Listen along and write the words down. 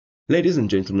Ladies and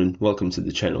gentlemen, welcome to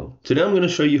the channel. Today I'm going to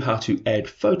show you how to add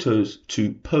photos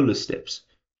to Polarsteps.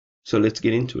 So let's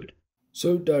get into it.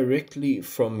 So directly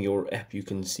from your app, you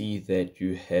can see that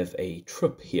you have a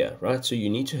trip here, right? So you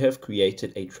need to have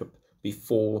created a trip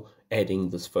before adding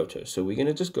this photo. So we're going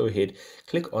to just go ahead,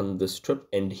 click on this trip,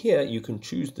 and here you can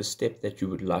choose the step that you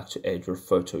would like to add your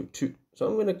photo to. So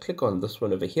I'm going to click on this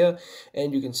one over here,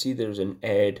 and you can see there's an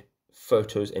add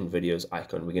photos and videos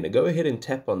icon. We're going to go ahead and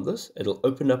tap on this. It'll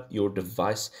open up your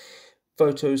device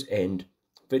photos and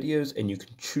videos, and you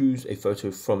can choose a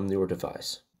photo from your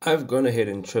device. I've gone ahead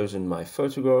and chosen my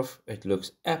photograph. It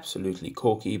looks absolutely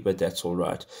corky, but that's all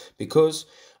right because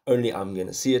only I'm going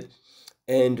to see it.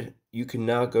 And you can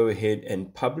now go ahead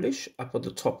and publish. Up at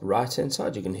the top right hand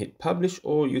side, you can hit publish,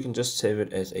 or you can just save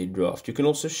it as a draft. You can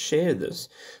also share this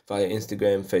via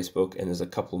Instagram, Facebook, and there's a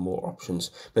couple more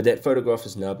options. But that photograph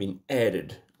has now been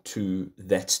added to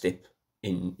that step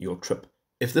in your trip.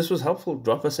 If this was helpful,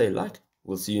 drop us a like.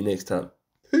 We'll see you next time.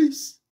 Peace.